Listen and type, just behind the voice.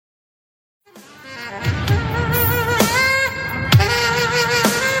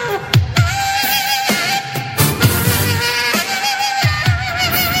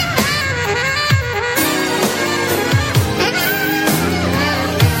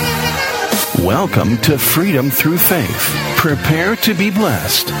Welcome to Freedom Through Faith. Prepare to be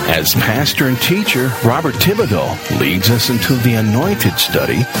blessed as pastor and teacher Robert Thibodeau leads us into the anointed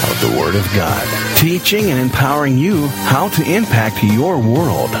study of the Word of God, teaching and empowering you how to impact your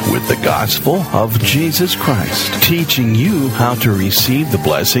world with the gospel of Jesus Christ, teaching you how to receive the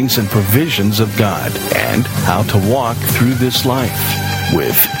blessings and provisions of God and how to walk through this life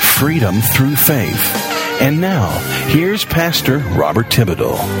with freedom through faith. And now, here's Pastor Robert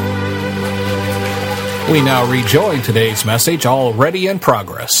Thibodeau. We now rejoin today's message, already in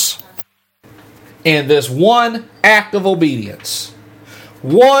progress. And this one act of obedience,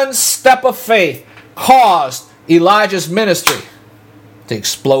 one step of faith, caused Elijah's ministry to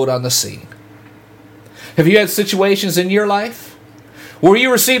explode on the scene. Have you had situations in your life where you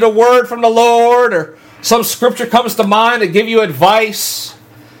received a word from the Lord, or some scripture comes to mind to give you advice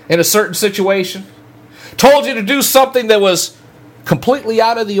in a certain situation, told you to do something that was completely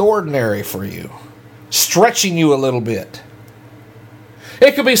out of the ordinary for you, stretching you a little bit?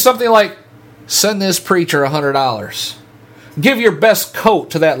 It could be something like, send this preacher $100. Give your best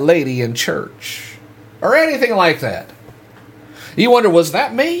coat to that lady in church. Or anything like that. You wonder, was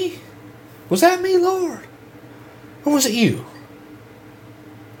that me? Was that me, Lord? Or was it you?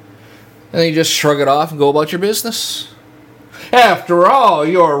 And then you just shrug it off and go about your business. After all,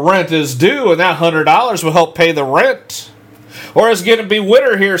 your rent is due, and that $100 will help pay the rent. Or it's going to be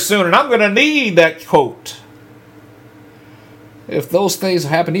winter here soon, and I'm going to need that coat. If those things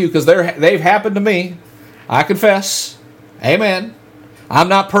happen to you, because they've happened to me, I confess, amen, I'm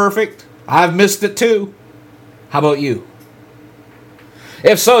not perfect, I've missed it too. How about you?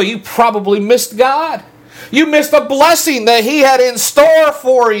 If so, you probably missed God. You missed a blessing that He had in store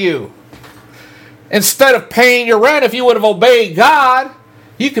for you. Instead of paying your rent, if you would have obeyed God,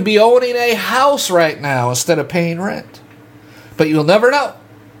 you could be owning a house right now instead of paying rent. But you'll never know,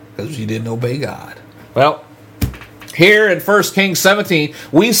 because you didn't obey God. Well, here in 1 Kings 17,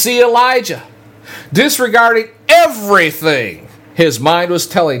 we see Elijah disregarding everything his mind was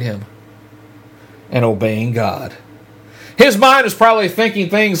telling him and obeying God. His mind was probably thinking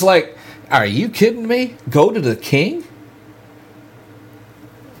things like, are you kidding me? Go to the king?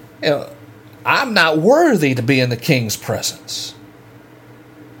 I'm not worthy to be in the king's presence.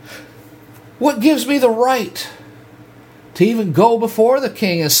 What gives me the right to even go before the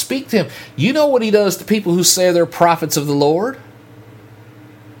king and speak to him? You know what he does to people who say they're prophets of the Lord?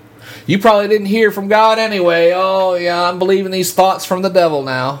 You probably didn't hear from God anyway. Oh, yeah, I'm believing these thoughts from the devil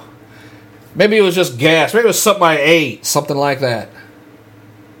now. Maybe it was just gas. Maybe it was something I ate. Something like that.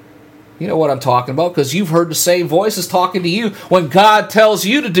 You know what I'm talking about, because you've heard the same voices talking to you when God tells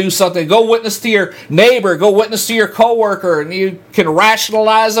you to do something. Go witness to your neighbor. Go witness to your coworker, and you can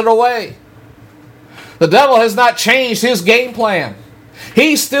rationalize it away. The devil has not changed his game plan.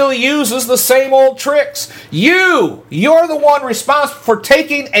 He still uses the same old tricks. You're the one responsible for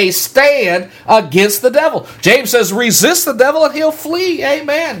taking a stand against the devil. James says, resist the devil and he'll flee.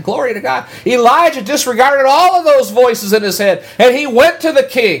 Amen. Glory to God. Elijah disregarded all of those voices in his head, and he went to the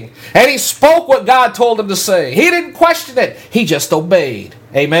king, and he spoke what God told him to say. He didn't question it. He just obeyed.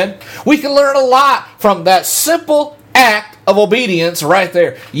 Amen. We can learn a lot from that simple act of obedience right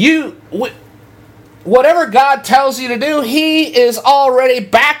there. Whatever God tells you to do, He is already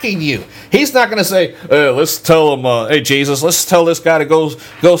backing you. He's not going to say, let's tell him, hey, Jesus, let's tell this guy to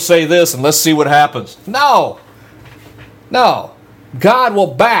go say this and let's see what happens. No. God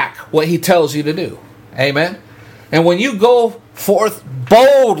will back what He tells you to do. Amen? And when you go forth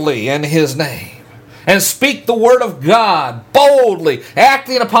boldly in His name and speak the word of God boldly,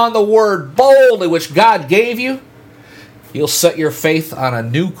 acting upon the word boldly which God gave you, you'll set your faith on a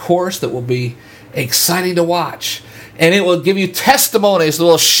new course that will be exciting to watch, and it will give you testimonies that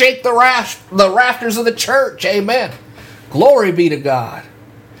will shake the rafters of the church. Amen. Glory be to God.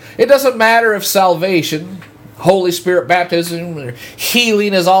 It doesn't matter if salvation, Holy Spirit baptism, or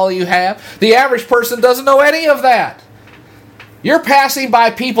healing is all you have. The average person doesn't know any of that. You're passing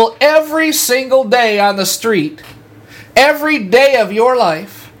by people every single day on the street, every day of your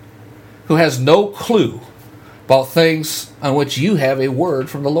life, who has no clue about things on which you have a word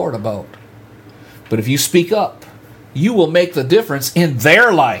from the Lord about. But if you speak up, you will make the difference in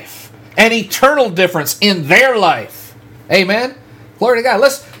their life, an eternal difference in their life. Amen? Glory to God.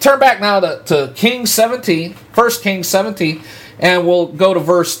 Let's turn back now to Kings 17, 1 Kings 17, and we'll go to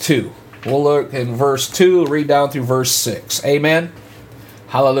verse 2. We'll look in verse 2, read down through verse 6. Amen?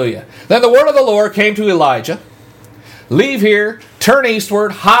 Hallelujah. Then the word of the Lord came to Elijah. Leave here, turn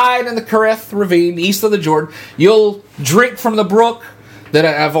eastward, hide in the Kerith ravine, east of the Jordan. You'll drink from the brook that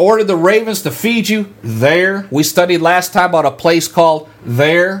I've ordered the ravens to feed you there. We studied last time about a place called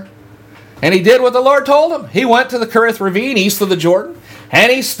there. And he did what the Lord told him. He went to the Kerith ravine east of the Jordan,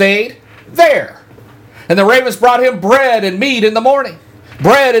 and he stayed there. And the ravens brought him bread and meat in the morning,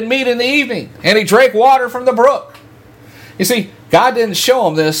 bread and meat in the evening, and he drank water from the brook. You see, God didn't show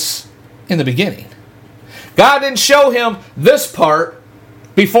him this in the beginning. God didn't show him this part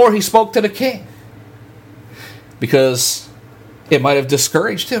before he spoke to the king, because it might have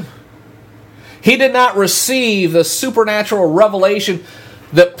discouraged him. He did not receive the supernatural revelation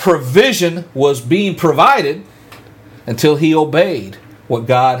that provision was being provided until he obeyed what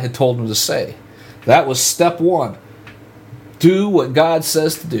God had told him to say. That was step one. Do what God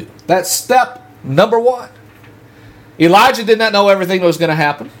says to do. That's step number one. Elijah did not know everything that was going to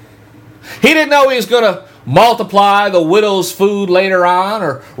happen. He didn't know he was going to multiply the widow's food later on,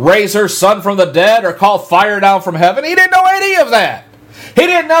 or raise her son from the dead, or call fire down from heaven. He didn't know any of that. He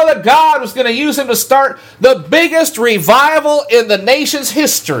didn't know that God was going to use him to start the biggest revival in the nation's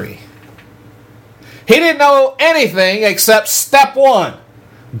history. He didn't know anything except step one.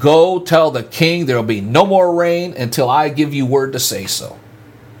 Go tell the king there will be no more rain until I give you word to say so.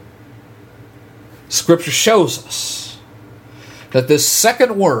 Scripture shows us that this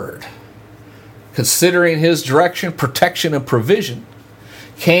second word, considering his direction, protection, and provision,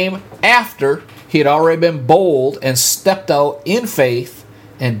 came after he had already been bold and stepped out in faith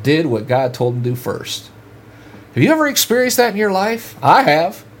and did what God told him to do first. Have you ever experienced that in your life? I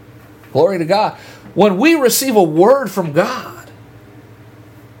have. Glory to God. When we receive a word from God,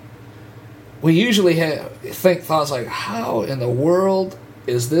 we usually think thoughts like, how in the world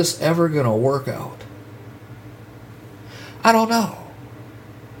is this ever going to work out? I don't know.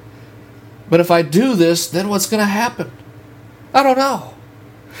 But if I do this, then what's going to happen? I don't know.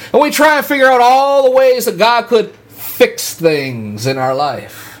 And we try and figure out all the ways that God could fix things in our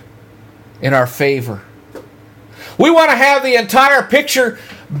life, in our favor. We want to have the entire picture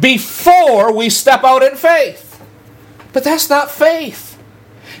before we step out in faith. But that's not faith.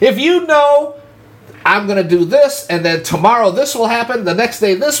 If you know, I'm going to do this, and then tomorrow this will happen, the next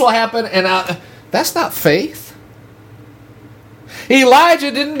day this will happen, and that's not faith.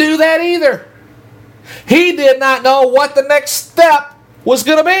 Elijah didn't do that either. He did not know what the next step was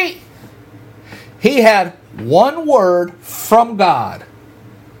going to be. He had one word from God,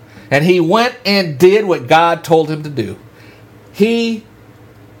 and he went and did what God told him to do. He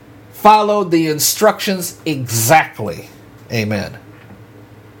followed the instructions exactly. Amen.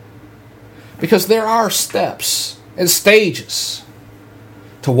 Because there are steps and stages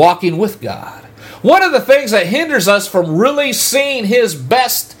to walking with God. One of the things that hinders us from really seeing his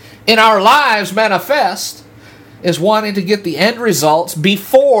best in our lives manifest is wanting to get the end results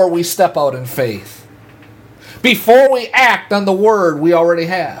before we step out in faith. Before we act on the word we already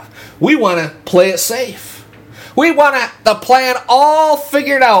have. We want to play it safe. We want the plan all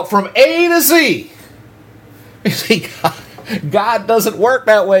figured out from A to Z. You see, God doesn't work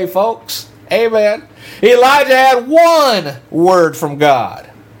that way, folks. Amen. Elijah had one word from God.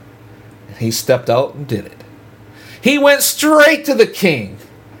 And he stepped out and did it. He went straight to the king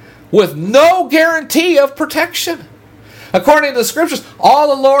with no guarantee of protection. According to the scriptures,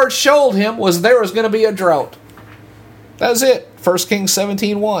 all the Lord showed him was there was going to be a drought. That's it. 1 Kings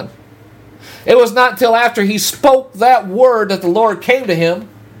 17:1. It was not until after he spoke that word that the Lord came to him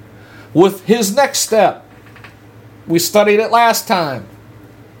with his next step. We studied it last time.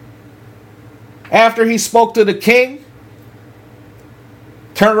 After he spoke to the king,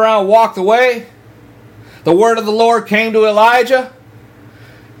 turned around and walked away, the word of the Lord came to Elijah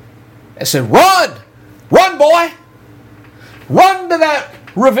and said, run! Run, boy! Run to that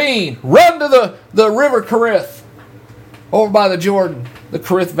ravine. Run to the river Kerith over by the Jordan, the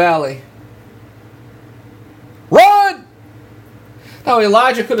Kerith Valley. Run! Now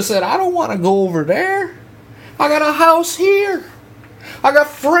Elijah could have said, I don't want to go over there. I got a house here. I got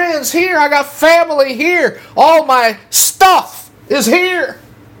friends here. I got family here. All my stuff is here.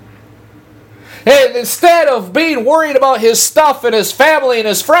 And instead of being worried about his stuff and his family and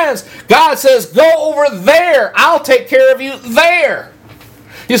his friends, God says, go over there. I'll take care of you there.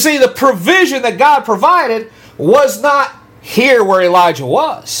 You see, the provision that God provided was not here where Elijah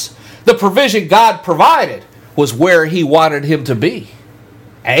was. The provision God provided was where he wanted him to be.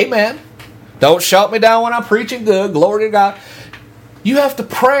 Amen. Don't shout me down when I'm preaching good. Glory to God. You have to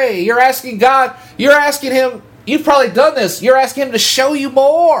pray. You're asking God. You're asking him. You've probably done this. You're asking him to show you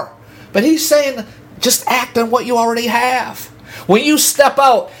more. But he's saying, just act on what you already have. When you step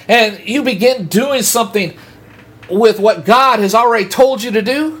out and you begin doing something with what God has already told you to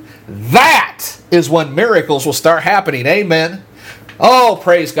do, that is when miracles will start happening. Amen. Oh,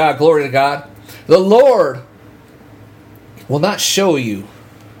 praise God. Glory to God. The Lord will not show you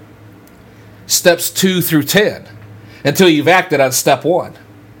steps 2 through 10 until you've acted on step 1.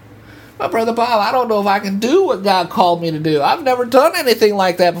 Well, Brother Bob, I don't know if I can do what God called me to do. I've never done anything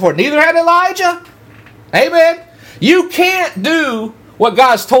like that before. Neither had Elijah. Amen. You can't do what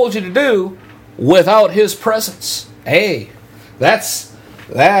God's told you to do without His presence. Hey,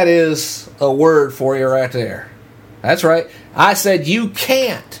 that is a word for you right there. That's right. I said you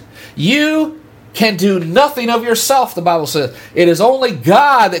can't. You can do nothing of yourself, the Bible says. It is only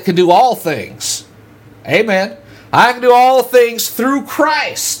God that can do all things. Amen. I can do all things through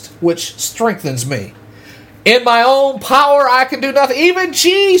Christ, which strengthens me. In my own power, I can do nothing. Even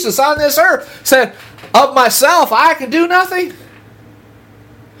Jesus on this earth said, of myself, I can do nothing.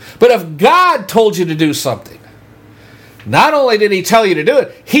 But if God told you to do something, not only did He tell you to do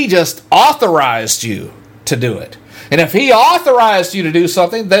it, He just authorized you to do it. And if He authorized you to do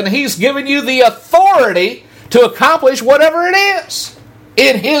something, then He's given you the authority to accomplish whatever it is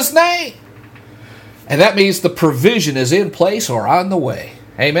in His name. And that means the provision is in place or on the way.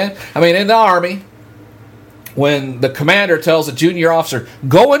 Amen? I mean, in the Army, when the commander tells a junior officer,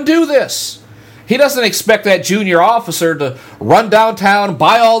 go and do this, he doesn't expect that junior officer to run downtown,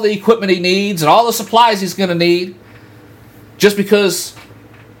 buy all the equipment he needs and all the supplies he's going to need just because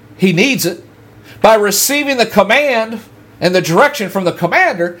he needs it. By receiving the command and the direction from the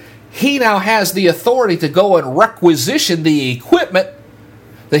commander, he now has the authority to go and requisition the equipment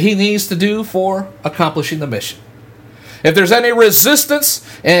that he needs to do for accomplishing the mission. If there's any resistance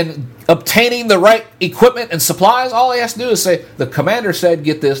in obtaining the right equipment and supplies, all he has to do is say, the commander said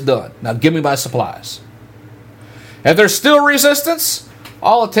get this done. Now give me my supplies. If there's still resistance,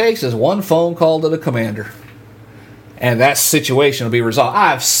 all it takes is one phone call to the commander. And that situation will be resolved.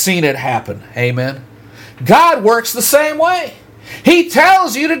 I've seen it happen. Amen. God works the same way. He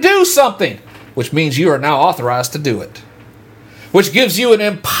tells you to do something, which means you are now authorized to do it, which gives you an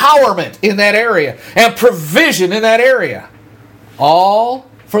empowerment in that area and provision in that area, all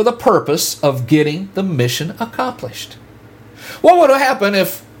for the purpose of getting the mission accomplished. What would happen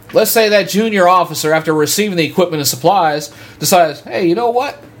if, let's say, that junior officer, after receiving the equipment and supplies, decides, hey, you know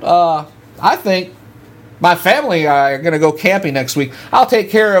what? I think my family are going to go camping next week. I'll take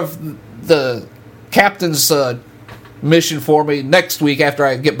care of the captain's mission for me next week after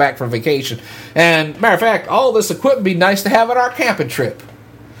I get back from vacation. And matter of fact, all this equipment would be nice to have on our camping trip.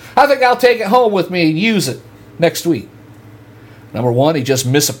 I think I'll take it home with me and use it next week. Number one, he just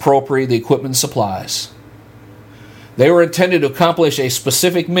misappropriated the equipment and supplies. They were intended to accomplish a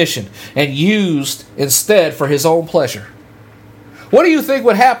specific mission and used instead for his own pleasure. What do you think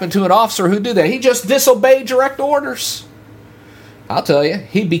would happen to an officer who did that? He just disobeyed direct orders. I'll tell you,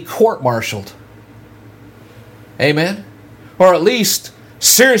 he'd be court-martialed. Amen? Or at least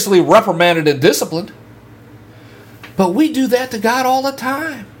seriously reprimanded and disciplined. But we do that to God all the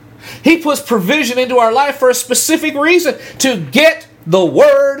time. He puts provision into our life for a specific reason, to get the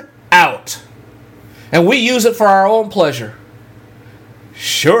word out. And we use it for our own pleasure.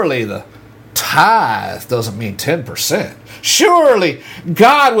 Surely the tithe doesn't mean 10%. Surely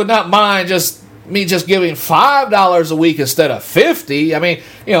God would not mind me just giving $5 a week instead of $50. I mean,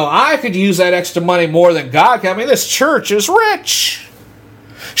 I could use that extra money more than God can. I mean, this church is rich.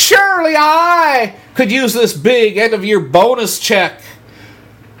 Surely I could use this big end-of-year bonus check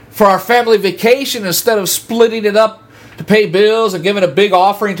for our family vacation instead of splitting it up to pay bills and giving a big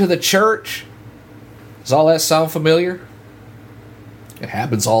offering to the church. Does all that sound familiar? It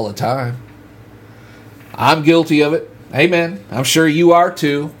happens all the time. I'm guilty of it. Amen. I'm sure you are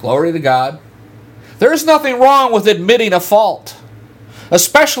too. Glory to God. There's nothing wrong with admitting a fault,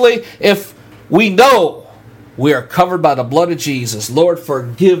 especially if we know we are covered by the blood of Jesus. Lord,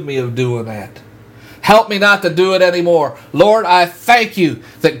 forgive me of doing that. Help me not to do it anymore. Lord, I thank you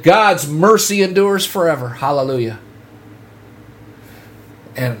that God's mercy endures forever. Hallelujah.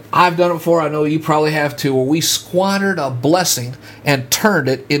 And I've done it before. I know you probably have too, where we squandered a blessing and turned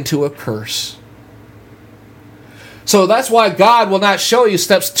it into a curse. So that's why God will not show you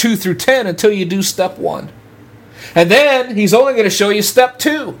steps 2 through 10 until you do step 1. And then He's only going to show you step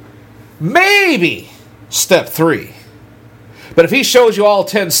 2. Maybe step 3. But if He shows you all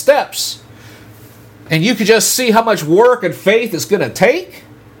 10 steps, and you can just see how much work and faith it's going to take,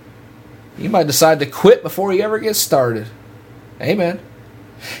 you might decide to quit before you ever get started. Amen.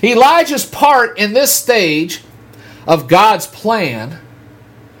 Elijah's part in this stage of God's plan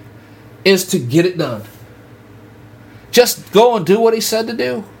is to get it done. Just go and do what he said to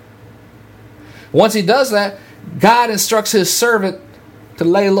do. Once he does that, God instructs his servant to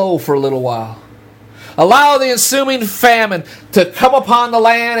lay low for a little while. Allow the ensuing famine to come upon the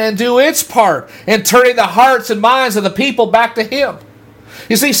land and do its part in turning the hearts and minds of the people back to him.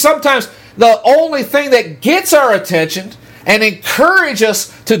 You see, sometimes the only thing that gets our attention and encourages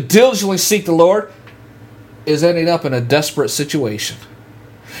us to diligently seek the Lord is ending up in a desperate situation.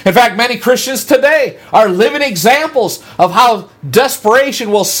 In fact, many Christians today are living examples of how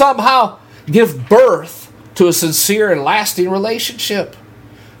desperation will somehow give birth to a sincere and lasting relationship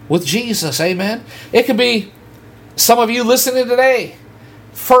with Jesus. Amen. It could be some of you listening today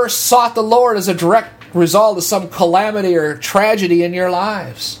first sought the Lord as a direct result of some calamity or tragedy in your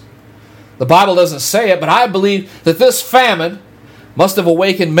lives. The Bible doesn't say it, but I believe that this famine must have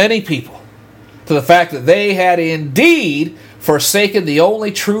awakened many people to the fact that they had indeed forsaken the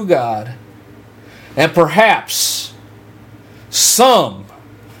only true God. And perhaps some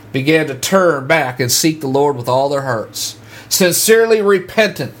began to turn back and seek the Lord with all their hearts, sincerely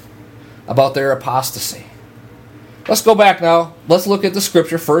repentant about their apostasy. Let's go back now. Let's look at the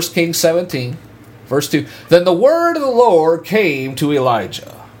scripture, 1 Kings 17, verse 2. Then the word of the Lord came to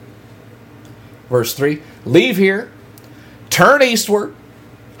Elijah. Verse 3, leave here, turn eastward,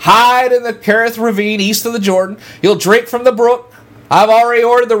 hide in the Kerith ravine east of the Jordan. You'll drink from the brook. I've already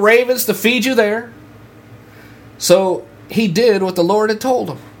ordered the ravens to feed you there. So he did what the Lord had told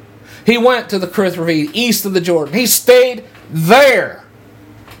him. He went to the Kerith ravine east of the Jordan. He stayed there.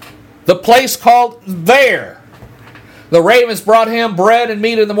 The place called there. The ravens brought him bread and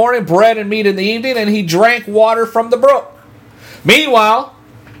meat in the morning, bread and meat in the evening, and he drank water from the brook. Meanwhile,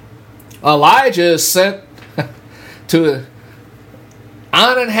 Elijah is sent to an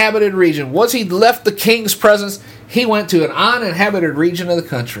uninhabited region. Once he left the king's presence, he went to an uninhabited region of the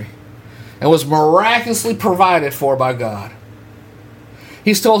country and was miraculously provided for by God.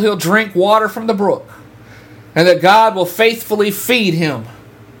 He's told he'll drink water from the brook and that God will faithfully feed him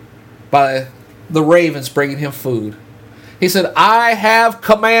by the ravens bringing him food. He said, I have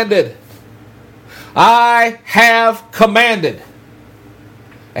commanded. I have commanded.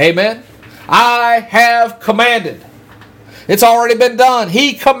 Amen. I have commanded. It's already been done.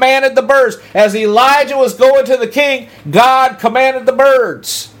 He commanded the birds. As Elijah was going to the king, God commanded the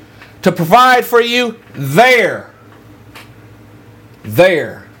birds to provide for you there.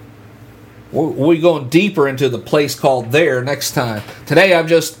 There. We're going deeper into the place called there next time. Today I'm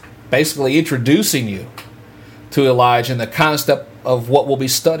just basically introducing you to Elijah and the concept of what we'll be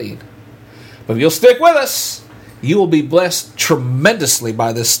studying. But if you'll stick with us, you will be blessed tremendously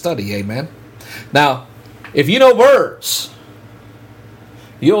by this study. Amen. Now, if you know birds,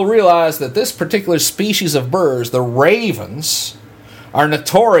 you'll realize that this particular species of birds, the ravens, are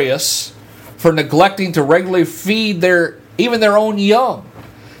notorious for neglecting to regularly feed even their own young.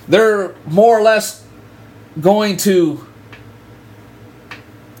 They're more or less going to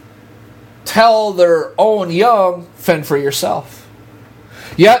tell their own young, fend for yourself.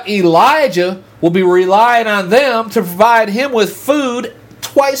 Yet Elijah will be relying on them to provide him with food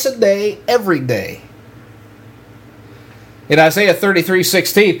twice a day, every day. In Isaiah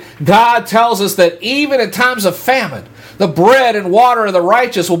 33:16, God tells us that even in times of famine, the bread and water of the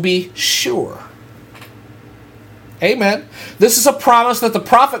righteous will be sure. Amen. This is a promise that the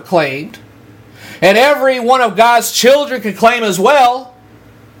prophet claimed, and every one of God's children can claim as well,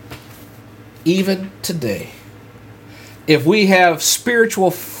 even today. If we have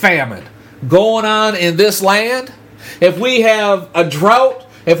spiritual famine going on in this land, if we have a drought,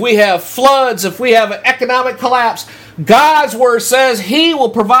 if we have floods, if we have an economic collapse, God's word says He will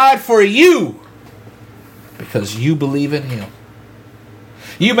provide for you because you believe in Him.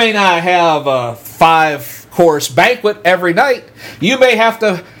 You may not have a 5-course banquet every night. You may have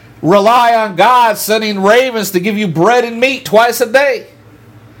to rely on God sending ravens to give you bread and meat twice a day.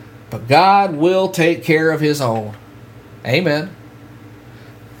 But God will take care of His own. Amen.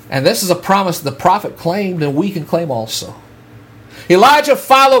 And this is a promise the prophet claimed, and we can claim also. Elijah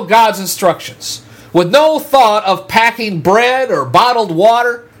followed God's instructions with no thought of packing bread or bottled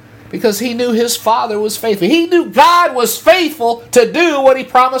water because he knew his father was faithful. He knew God was faithful to do what He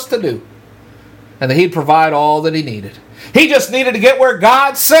promised to do and that He'd provide all that he needed. He just needed to get where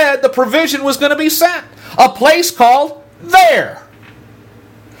God said the provision was going to be sent, a place called there.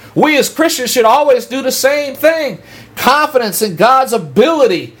 We as Christians should always do the same thing. Confidence in God's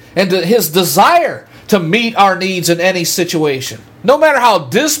ability and His desire to meet our needs in any situation. No matter how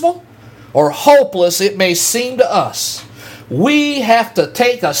dismal or hopeless it may seem to us, we have to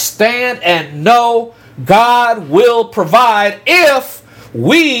take a stand and know God will provide if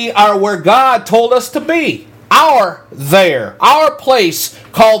we are where God told us to be. Our there. Our place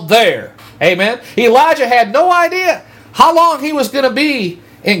called there. Amen. Elijah had no idea how long he was going to be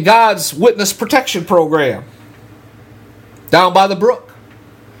in God's witness protection program down by the brook.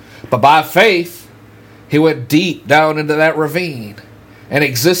 But by faith, he went deep down into that ravine and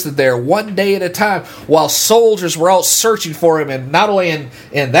existed there one day at a time while soldiers were out searching for him, and not only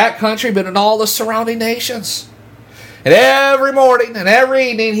in that country, but in all the surrounding nations. And every morning and every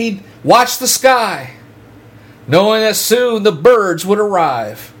evening he'd watch the sky, knowing that soon the birds would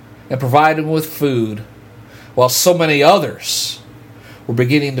arrive and provide him with food, while so many others were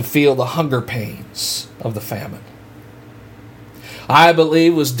beginning to feel the hunger pains of the famine. I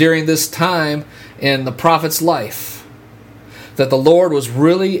believe it was during this time in the prophet's life that the Lord was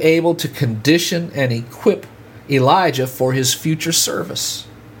really able to condition and equip Elijah for his future service.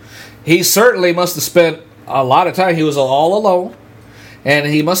 He certainly must have spent a lot of time. He was all alone, and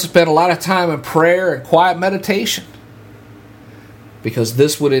he must have spent a lot of time in prayer and quiet meditation, because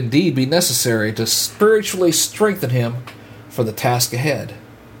this would indeed be necessary to spiritually strengthen him for the task ahead.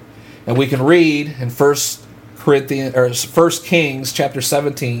 And we can read in 1 Kings chapter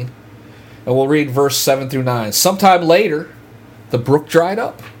 17, and we'll read verse 7 through 9. Sometime later, the brook dried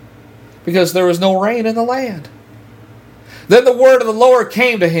up, because there was no rain in the land. Then the word of the Lord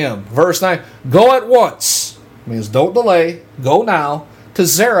came to him. Verse 9, go at once, means don't delay, go now, to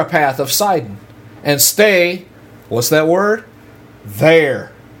Zarephath of Sidon, and stay, what's that word?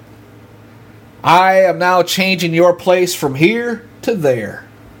 There. I am now changing your place from here to there.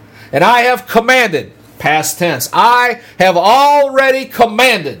 And I have commanded, past tense, I have already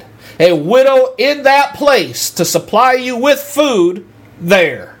commanded a widow in that place to supply you with food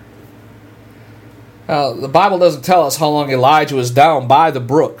there. The Bible doesn't tell us how long Elijah was down by the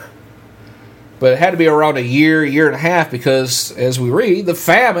brook, but it had to be around a year and a half, because, as we read, the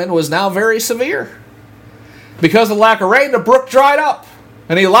famine was now very severe. Because of the lack of rain, the brook dried up,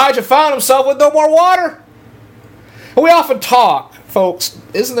 and Elijah found himself with no more water. And we often talk, folks,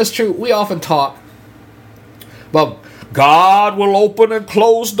 isn't this true? We often talk about God will open and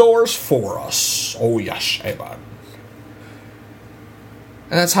close doors for us. Oh yes, amen.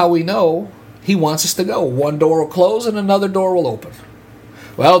 And that's how we know He wants us to go. One door will close and another door will open.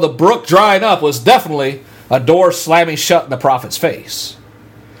 Well, the brook drying up was definitely a door slamming shut in the prophet's face.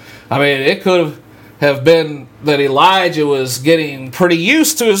 I mean, it could have been that Elijah was getting pretty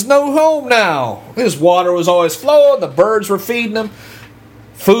used to his new home now. His water was always flowing, the birds were feeding him,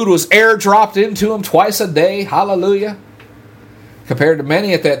 food was airdropped into him twice a day. Hallelujah. Compared to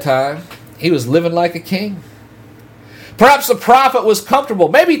many at that time, he was living like a king. Perhaps the prophet was comfortable,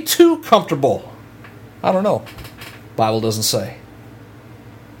 maybe too comfortable. I don't know. The Bible doesn't say.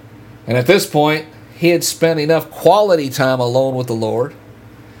 And at this point, he had spent enough quality time alone with the Lord,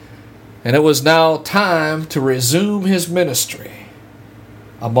 and it was now time to resume his ministry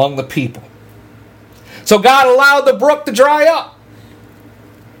among the people. So God allowed the brook to dry up.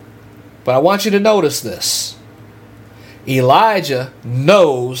 But I want you to notice this. Elijah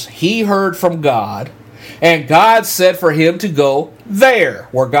knows he heard from God, and God said for him to go there,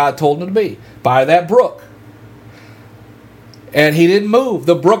 where God told him to be, by that brook. And he didn't move.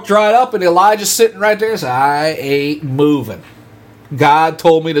 The brook dried up, and Elijah's sitting right there and said, I ain't moving. God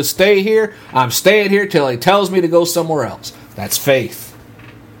told me to stay here. I'm staying here till He tells me to go somewhere else. That's faith.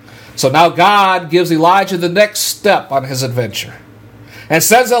 So now God gives Elijah the next step on his adventure, and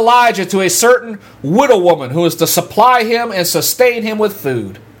sends Elijah to a certain widow woman who is to supply him and sustain him with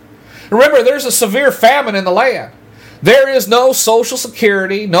food. Remember, there's a severe famine in the land. There is no social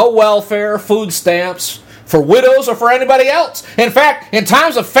security, no welfare, food stamps for widows or for anybody else. In fact, in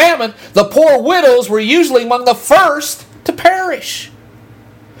times of famine, the poor widows were usually among the first to perish.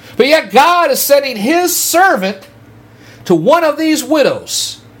 But yet God is sending His servant to one of these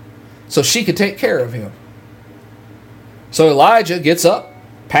widows so she could take care of him. So Elijah gets up,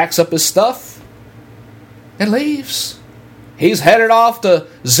 packs up his stuff, and leaves. He's headed off to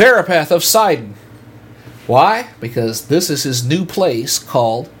Zarephath of Sidon. Why? Because this is his new place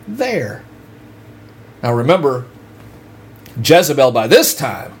called there. Now remember, Jezebel by this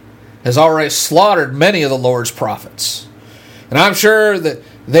time has already slaughtered many of the Lord's prophets. And I'm sure that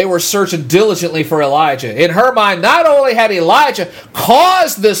they were searching diligently for Elijah. In her mind, not only had Elijah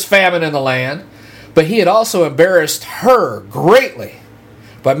caused this famine in the land, but he had also embarrassed her greatly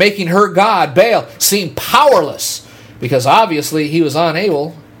by making her god, Baal, seem powerless, because obviously he was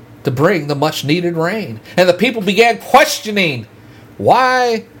unable to bring the much-needed rain. And the people began questioning,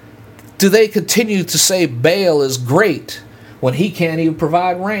 why do they continue to say Baal is great when he can't even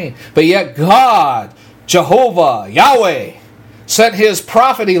provide rain? But yet God, Jehovah, Yahweh, sent His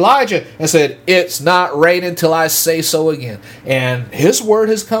prophet Elijah and said, it's not raining till I say so again. And His word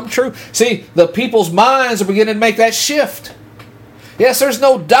has come true. See, the people's minds are beginning to make that shift. Yes, there's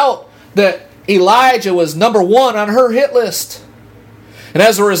no doubt that Elijah was number one on her hit list. And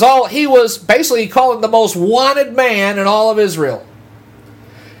as a result, he was basically called the most wanted man in all of Israel.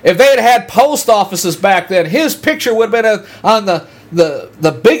 If they had had post offices back then, his picture would have been on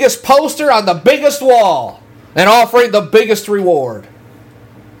the biggest poster on the biggest wall and offering the biggest reward.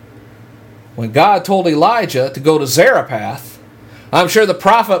 When God told Elijah to go to Zarephath, I'm sure the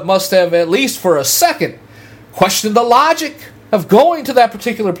prophet must have, at least for a second, questioned the logic of going to that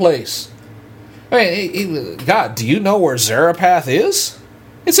particular place. I mean, God, do you know where Zarephath is?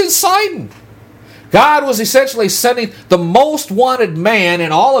 It's in Sidon. God was essentially sending the most wanted man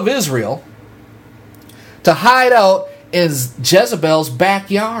in all of Israel to hide out in Jezebel's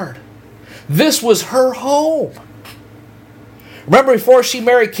backyard. This was her home. Remember, before she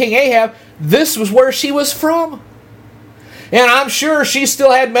married King Ahab, this was where she was from. And I'm sure she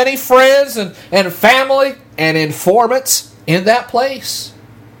still had many friends and family and informants in that place.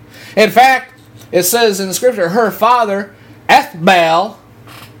 In fact, it says in the scripture, her father, Ethbaal,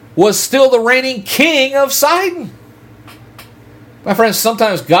 was still the reigning king of Sidon. My friends,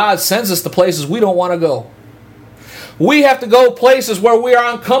 sometimes God sends us to places we don't want to go. We have to go places where we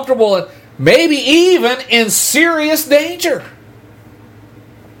are uncomfortable and maybe even in serious danger.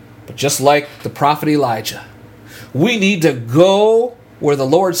 But just like the prophet Elijah, we need to go where the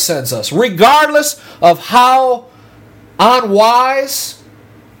Lord sends us, regardless of how unwise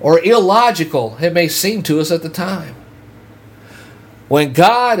or illogical it may seem to us at the time. When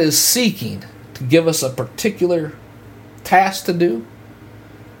God is seeking to give us a particular task to do,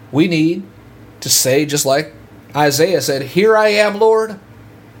 we need to say, just like Isaiah said, "Here I am, Lord,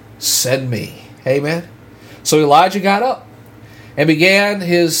 send me." Amen. So Elijah got up and began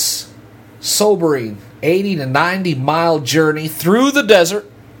his sobering 80 to 90 mile journey through the desert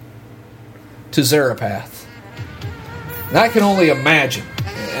to Zarephath. And I can only imagine,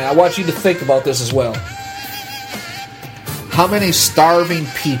 and I want you to think about this as well, how many starving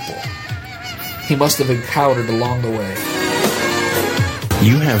people he must have encountered along the way.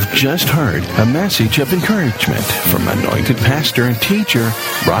 You have just heard a message of encouragement from anointed pastor and teacher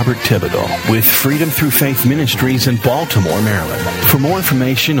Robert Thibodeau with Freedom Through Faith Ministries in Baltimore, Maryland. For more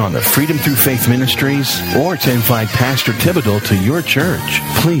information on the Freedom Through Faith Ministries or to invite Pastor Thibodeau to your church,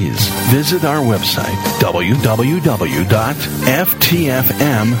 please visit our website, www.ftfm.org.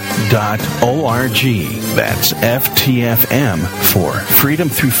 That's FTFM for Freedom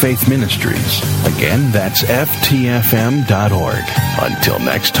Through Faith Ministries. Again, that's FTFM.org. Until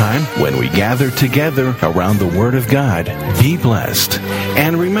next time, when we gather together around the Word of God, be blessed.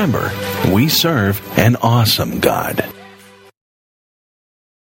 And remember, we serve an awesome God.